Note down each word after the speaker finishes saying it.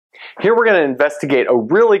Here we're going to investigate a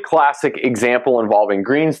really classic example involving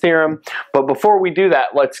Green's theorem, but before we do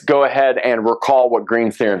that, let's go ahead and recall what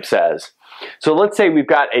Green's theorem says. So let's say we've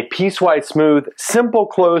got a piecewise smooth, simple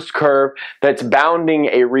closed curve that's bounding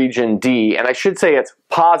a region D, and I should say it's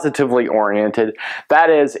positively oriented. That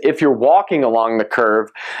is, if you're walking along the curve,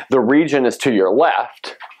 the region is to your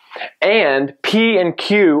left. And P and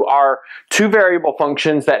Q are two variable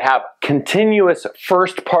functions that have continuous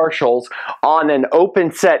first partials on an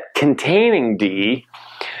open set containing D,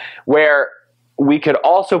 where we could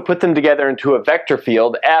also put them together into a vector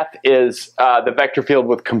field. F is the vector field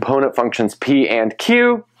with component functions P and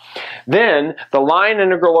Q. Then the line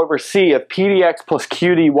integral over C of P dx plus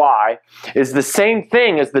Q dy is the same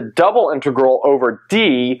thing as the double integral over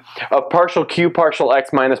D of partial Q partial x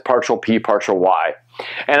minus partial P partial y.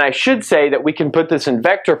 And I should say that we can put this in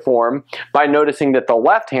vector form by noticing that the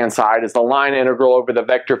left-hand side is the line integral over the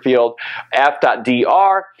vector field f dot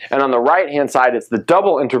dr, and on the right-hand side it's the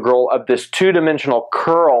double integral of this two-dimensional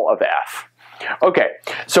curl of f. Okay,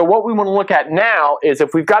 so what we want to look at now is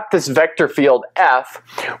if we've got this vector field f,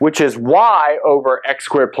 which is y over x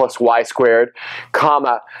squared plus y squared,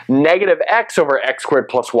 comma, negative x over x squared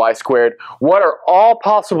plus y squared, what are all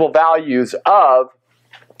possible values of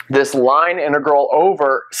this line integral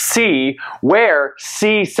over C, where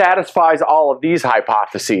C satisfies all of these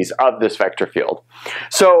hypotheses of this vector field.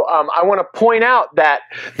 So I want to point out that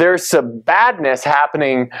there's some badness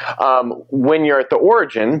happening when you're at the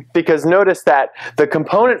origin, because notice that the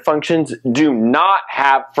component functions do not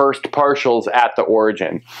have first partials at the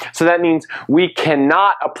origin. So that means we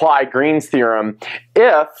cannot apply Green's theorem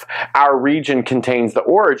if our region contains the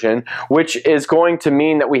origin, which is going to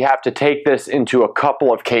mean that we have to take this into a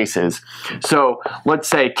couple of cases. So let's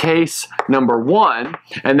say case number one,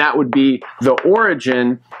 and that would be the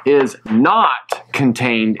origin is not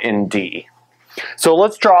contained in D. So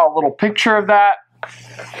let's draw a little picture of that.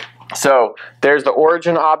 So there's the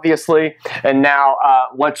origin, obviously, and now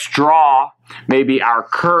let's draw maybe our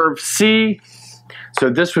curve C. So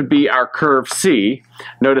this would be our curve C.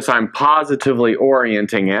 Notice I'm positively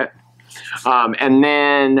orienting it. And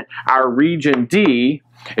then our region D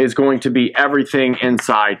is going to be everything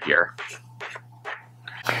inside here.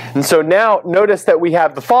 And so now notice that we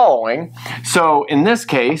have the following. So in this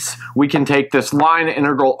case, we can take this line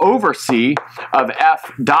integral over C of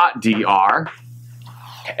f dot dr,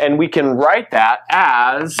 and we can write that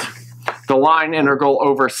as the line integral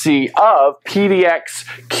over C of P dx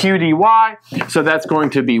Q dy. So that's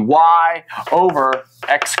going to be y over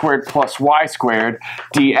x squared plus y squared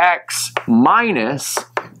dx minus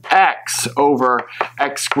x over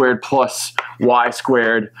x squared plus y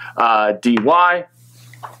squared dy.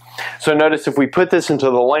 So notice if we put this into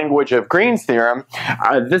the language of Green's theorem,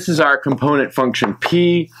 this is our component function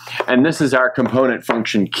P, and this is our component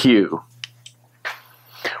function Q.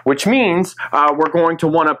 Which means we're going to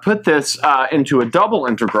want to put this into a double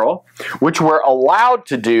integral, which we're allowed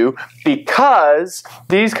to do because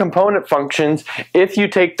these component functions, if you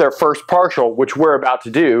take their first partial, which we're about to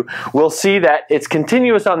do, we'll see that it's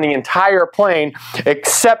continuous on the entire plane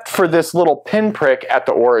except for this little pinprick at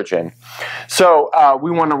the origin. So we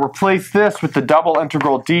want to replace this with the double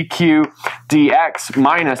integral dq dx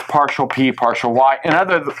minus partial p partial y. In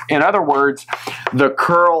other words, the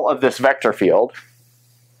curl of this vector field.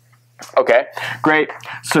 Okay, great.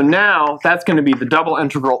 So now that's going to be the double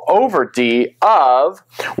integral over D of,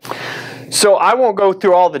 so I won't go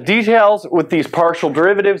through all the details with these partial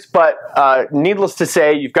derivatives, but needless to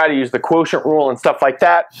say, you've got to use the quotient rule and stuff like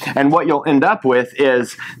that, and what you'll end up with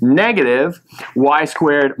is negative y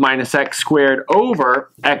squared minus x squared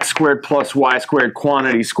over x squared plus y squared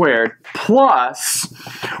quantity squared plus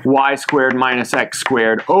y squared minus x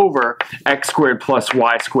squared over x squared plus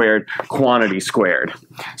y squared quantity squared.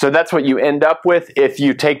 So that's what you end up with if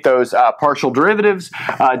you take those partial derivatives,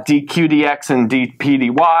 dq dx and dp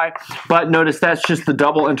dy, but notice that's just the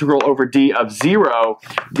double integral over d of 0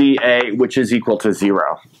 dA, which is equal to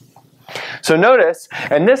 0. So notice,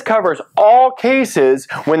 and this covers all cases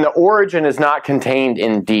when the origin is not contained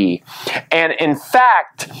in D. And in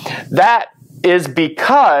fact, that is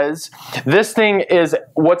because this thing is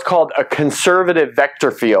what's called a conservative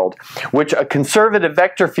vector field, which a conservative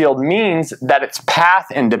vector field means that it's path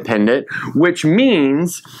independent, which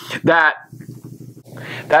means that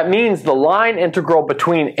the line integral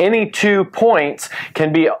between any 2 points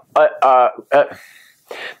can be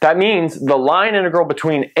that means the line integral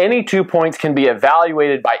between any 2 points can be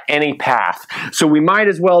evaluated by any path. So we might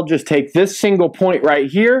as well just take this single point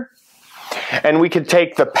right here, and we could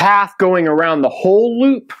take the path going around the whole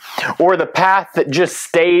loop or the path that just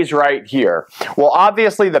stays right here. Well,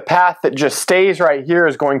 obviously the path that just stays right here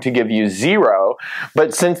is going to give you 0,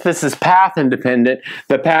 but since this is path independent,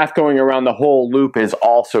 the path going around the whole loop is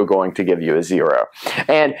also going to give you a 0.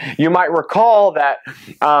 And you might recall that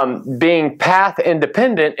being path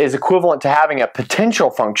independent is equivalent to having a potential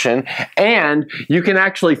function, and you can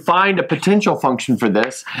actually find a potential function for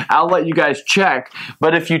this. I'll let you guys check,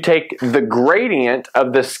 but if you take the gradient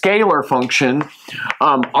of the scalar function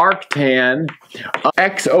arctan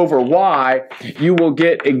x over y, you will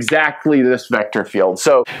get exactly this vector field.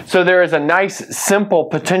 So there is a nice simple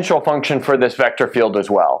potential function for this vector field as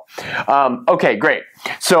well. Okay, great.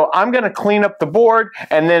 So I'm going to clean up the board,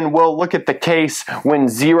 and then we'll look at the case when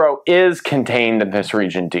 0 is contained in this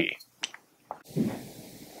region D.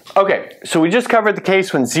 Okay, so we just covered the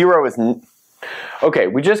case when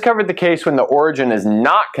we just covered the case when the origin is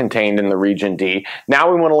not contained in the region D.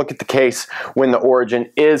 Now we want to look at the case when the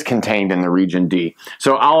origin is contained in the region D.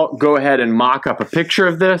 So I'll go ahead and mock up a picture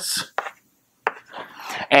of this.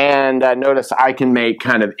 And notice I can make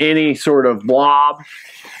kind of any sort of blob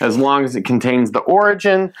as long as it contains the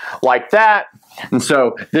origin, like that. And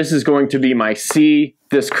so this is going to be my C,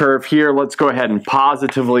 this curve here. Let's go ahead and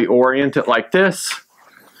positively orient it like this.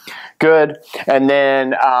 Good. And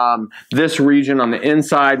then this region on the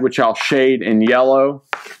inside, which I'll shade in yellow,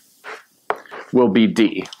 will be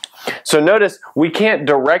D. So notice we can't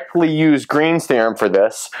directly use Green's theorem for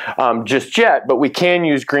this just yet, but we can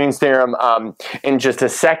use Green's theorem in just a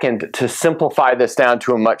second to simplify this down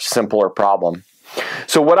to a much simpler problem.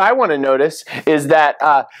 So what I want to notice is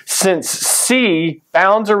that since C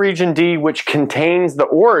bounds a region D which contains the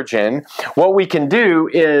origin, what we can do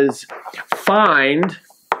is find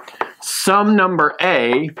some number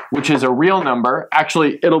A, which is a real number.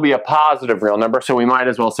 Actually, it'll be a positive real number, so we might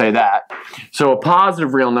as well say that. So a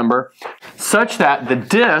positive real number such that the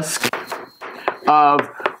disk of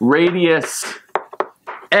radius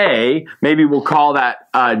A, maybe we'll call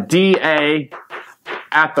that dA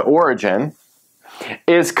at the origin,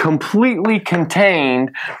 is completely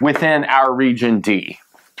contained within our region D.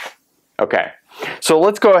 Okay. So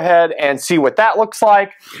let's go ahead and see what that looks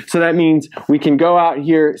like. So that means we can go out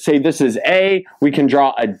here, say this is A, we can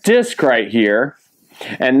draw a disk right here,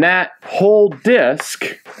 and that whole disk,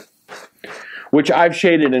 which I've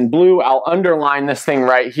shaded in blue, I'll underline this thing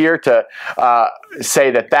right here to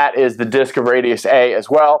say that that is the disk of radius A as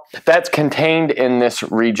well. That's contained in this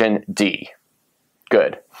region D.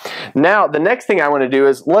 Good. Now the next thing I want to do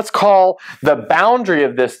is let's call the boundary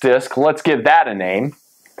of this disk, let's give that a name.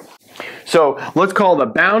 So let's call the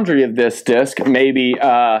boundary of this disk maybe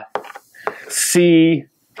C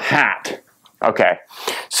hat. Okay,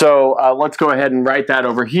 so let's go ahead and write that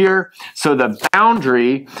over here. So the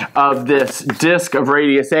boundary of this disk of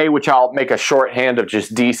radius A, which I'll make a shorthand of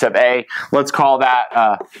just D sub A, let's call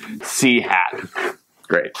that C hat.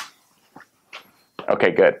 Great.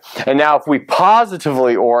 Okay, good. And now if we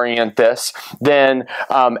positively orient this, then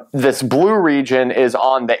this blue region is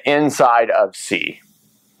on the inside of C.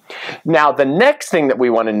 Now the next thing that we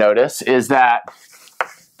want to notice is that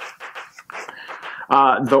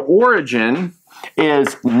the origin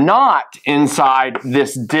is not inside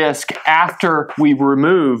this disk after we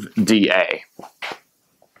remove dA.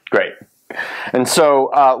 Great. And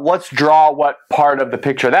so let's draw what part of the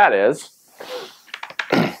picture that is.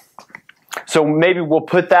 So maybe we'll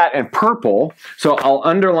put that in purple. So I'll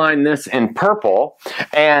underline this in purple.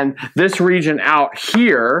 And this region out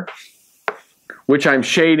here, which I'm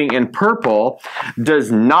shading in purple,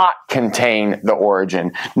 does not contain the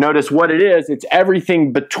origin. Notice what it is. It's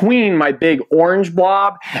everything between my big orange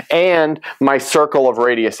blob and my circle of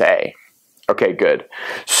radius A. Okay, good.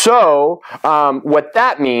 So what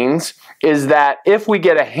that means is that if we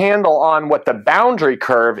get a handle on what the boundary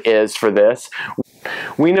curve is for this,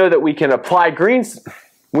 we know that we can apply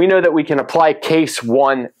case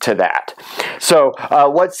 1 to that. So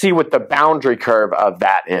let's see what the boundary curve of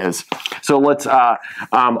that is. So let's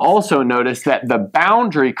also notice that the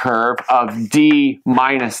boundary curve of D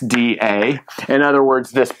minus dA, in other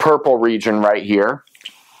words, this purple region right here,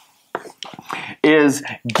 is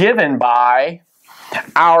given by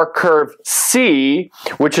our curve C,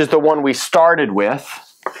 which is the one we started with.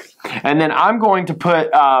 And then I'm going to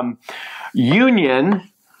put union,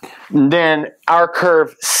 then our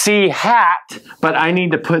curve C hat, but I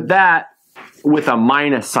need to put that with a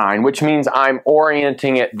minus sign, which means I'm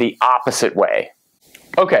orienting it the opposite way.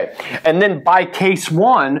 Okay, and then by case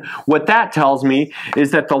 1, what that tells me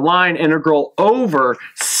is that the line integral over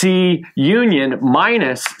C union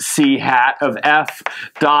minus C hat of f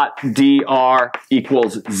dot dr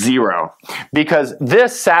equals 0. Because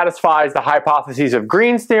this satisfies the hypotheses of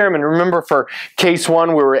Green's theorem, and remember for case 1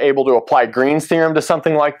 we were able to apply Green's theorem to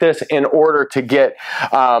something like this in order to get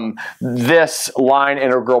this line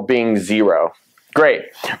integral being 0. Great,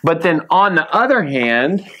 but then on the other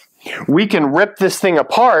hand, we can rip this thing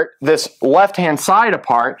apart, this left-hand side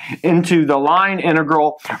apart, into the line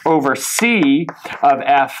integral over C of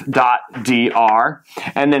f dot dr,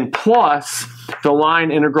 and then plus the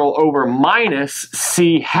line integral over minus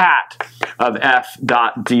C hat of f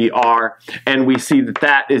dot dr, and we see that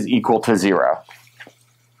that is equal to 0.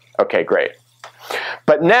 Okay, great.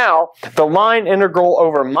 But now, the line integral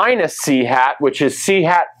over minus C hat, which is C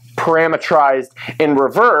hat parametrized in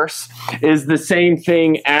reverse, is the same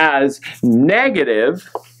thing as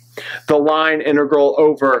negative the line integral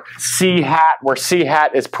over C hat, where C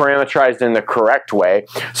hat is parametrized in the correct way.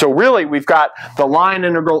 So really we've got the line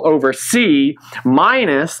integral over C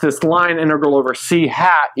minus this line integral over C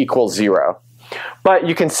hat equals 0. But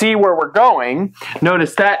you can see where we're going.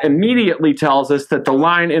 Notice that immediately tells us that the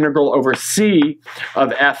line integral over C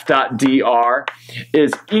of f dot dr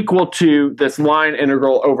is equal to this line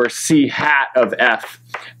integral over C hat of f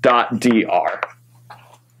dot dr.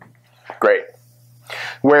 Great.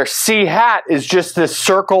 Where C hat is just this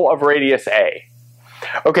circle of radius A.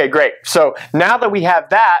 Okay, great. So now that we have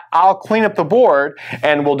that, I'll clean up the board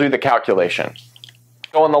and we'll do the calculation.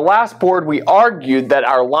 So on the last board, we argued that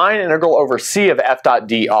our line integral over C of f dot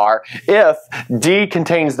dr, if d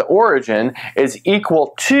contains the origin, is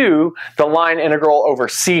equal to the line integral over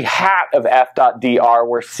C hat of f dot dr,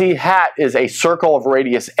 where C hat is a circle of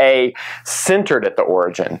radius A centered at the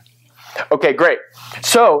origin. Okay, great.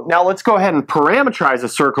 So now let's go ahead and parameterize a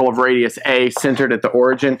circle of radius A centered at the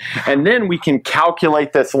origin, and then we can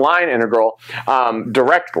calculate this line integral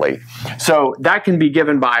directly. So that can be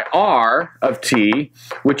given by r of t,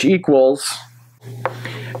 which equals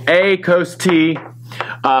a cos t,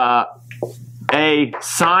 a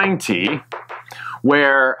sine t,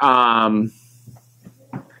 where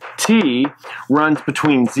t runs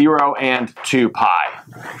between 0 and 2 pi.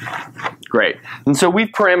 Great. And so we've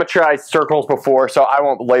parameterized circles before, so I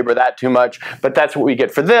won't belabor that too much, but that's what we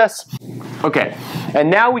get for this. Okay, and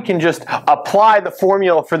now we can just apply the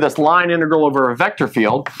formula for this line integral over a vector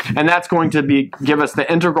field, and that's going to give us the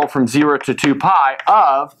integral from 0 to 2 pi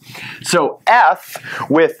of, so f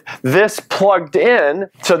with this plugged in,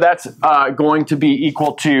 so that's going to be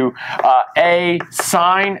equal to a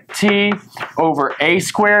sine t over a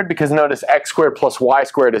squared, because notice x squared plus y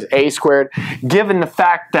squared is a squared, given the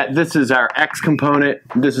fact that this is our x component,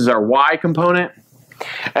 this is our y component,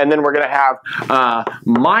 and then we're going to have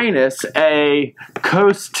minus a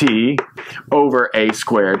cos t over a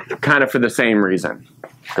squared, kind of for the same reason.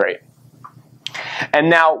 Great. And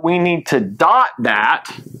now we need to dot that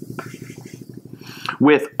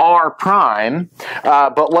with r prime,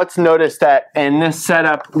 but let's notice that in this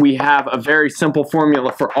setup we have a very simple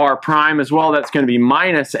formula for r prime as well. That's going to be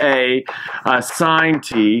minus a sine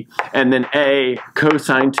t and then a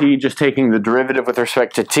cosine t, just taking the derivative with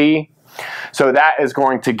respect to t. So that is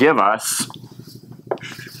going to give us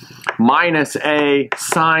minus a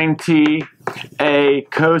sine t, a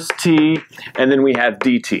cos t, and then we have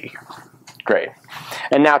dt. Great.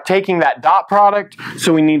 And now taking that dot product,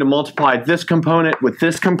 so we need to multiply this component with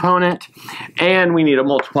this component, and we need to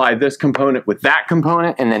multiply this component with that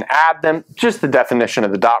component, and then add them, just the definition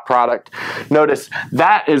of the dot product. Notice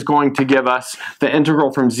that is going to give us the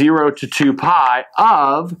integral from 0 to 2 pi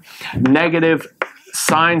of negative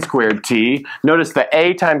sine squared t. Notice the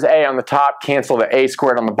a times a on the top cancel the a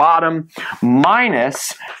squared on the bottom,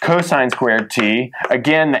 minus cosine squared t.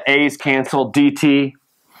 Again, the a's cancel, dt.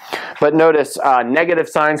 But notice negative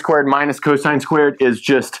sine squared minus cosine squared is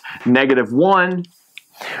just negative 1,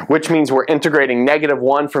 which means we're integrating negative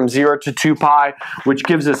 1 from 0 to 2 pi, which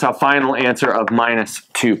gives us a final answer of minus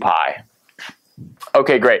 2 pi.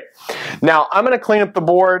 Okay, great. Now I'm going to clean up the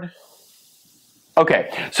board.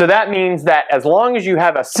 Okay, so that means that as long as you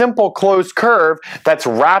have a simple closed curve that's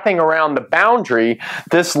wrapping around the boundary,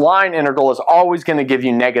 this line integral is always going to give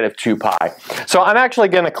you negative 2 pi. So I'm actually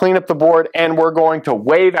going to clean up the board, and we're going to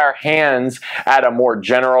wave our hands at a more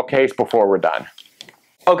general case before we're done.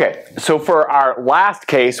 Okay, so for our last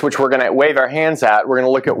case, which we're going to wave our hands at, we're going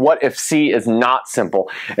to look at what if C is not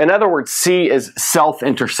simple. In other words, C is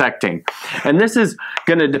self-intersecting. And this is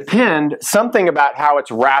going to depend something about how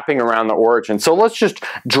it's wrapping around the origin. So let's just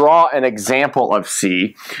draw an example of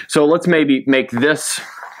C. So let's maybe make this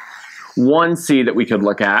one c that we could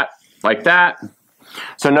look at, like that.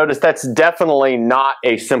 So notice that's definitely not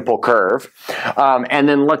a simple curve. And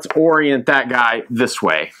then let's orient that guy this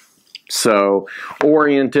way. So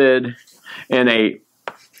oriented in a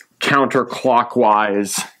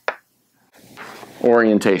counterclockwise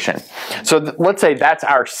orientation. So let's say that's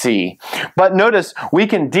our C. But notice we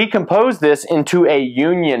can decompose this into a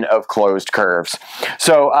union of closed curves.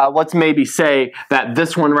 So let's maybe say that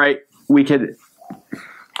this one, right, we could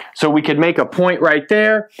make a point right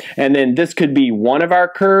there, and then this could be one of our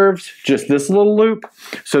curves, just this little loop.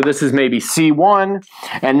 So this is maybe C1,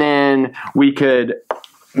 and then we could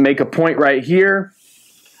make a point right here,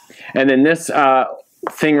 and then this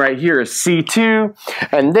thing right here is C2,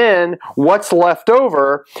 and then what's left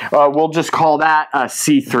over, we'll just call that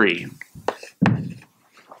C3.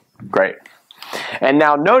 Great. And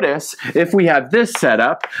now notice, if we have this set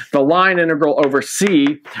up, the line integral over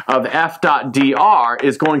C of f dot dr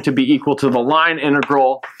is going to be equal to the line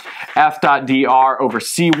integral f dot dr over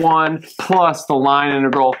C1 plus the line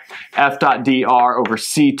integral f dot dr over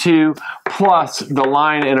C2 plus the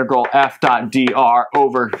line integral f dot dr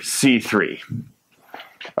over C3.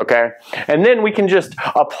 Okay, and then we can just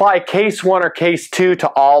apply case 1 or case 2 to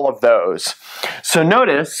all of those. So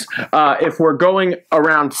notice, if we're going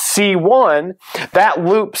around C1, that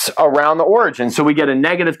loops around the origin, so we get a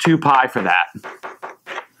negative 2 pi for that.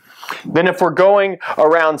 Then if we're going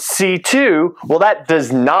around C2, well, that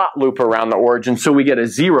does not loop around the origin, so we get a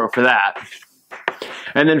 0 for that.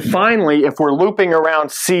 And then finally, if we're looping around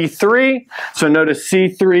C3, so notice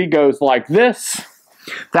C3 goes like this.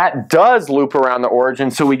 That does loop around the origin,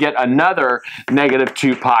 so we get another negative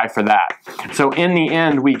 2 pi for that. So in the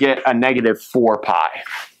end, we get a negative 4 pi.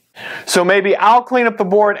 So maybe I'll clean up the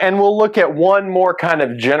board and we'll look at one more kind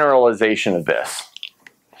of generalization of this.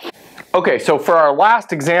 Okay, so for our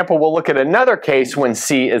last example, we'll look at another case when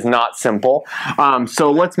C is not simple.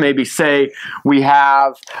 So let's maybe say we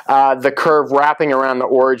have the curve wrapping around the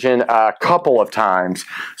origin a couple of times.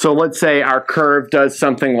 So let's say our curve does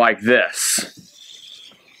something like this.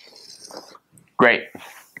 Great.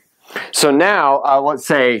 So now, let's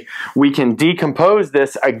say we can decompose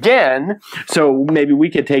this again. So maybe we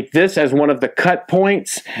could take this as one of the cut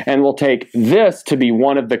points, and we'll take this to be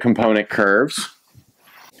one of the component curves.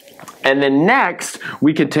 And then next,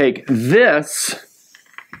 we could take this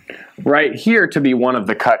right here to be one of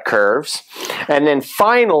the cut curves. And then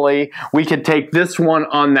finally, we could take this one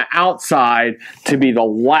on the outside to be the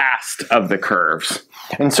last of the curves.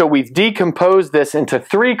 And so we've decomposed this into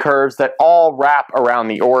 3 curves that all wrap around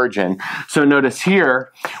the origin. So notice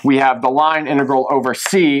here, we have the line integral over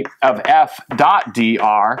C of f dot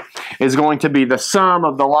dr is going to be the sum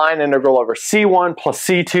of the line integral over C1 plus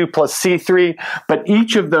C2 plus C3, but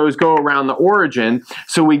each of those go around the origin,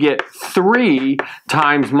 so we get 3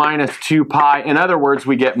 times minus 2 pi. In other words,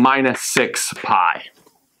 we get minus 6 pi.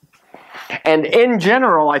 And in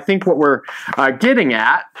general, I think what we're getting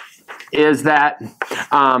at is that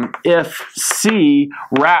if C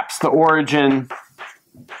wraps the origin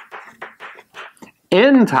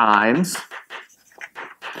n times,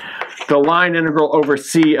 the line integral over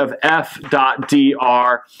C of f dot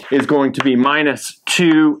dr is going to be minus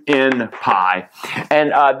 2n pi.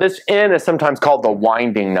 And this n is sometimes called the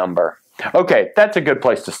winding number. Okay, that's a good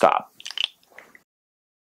place to stop.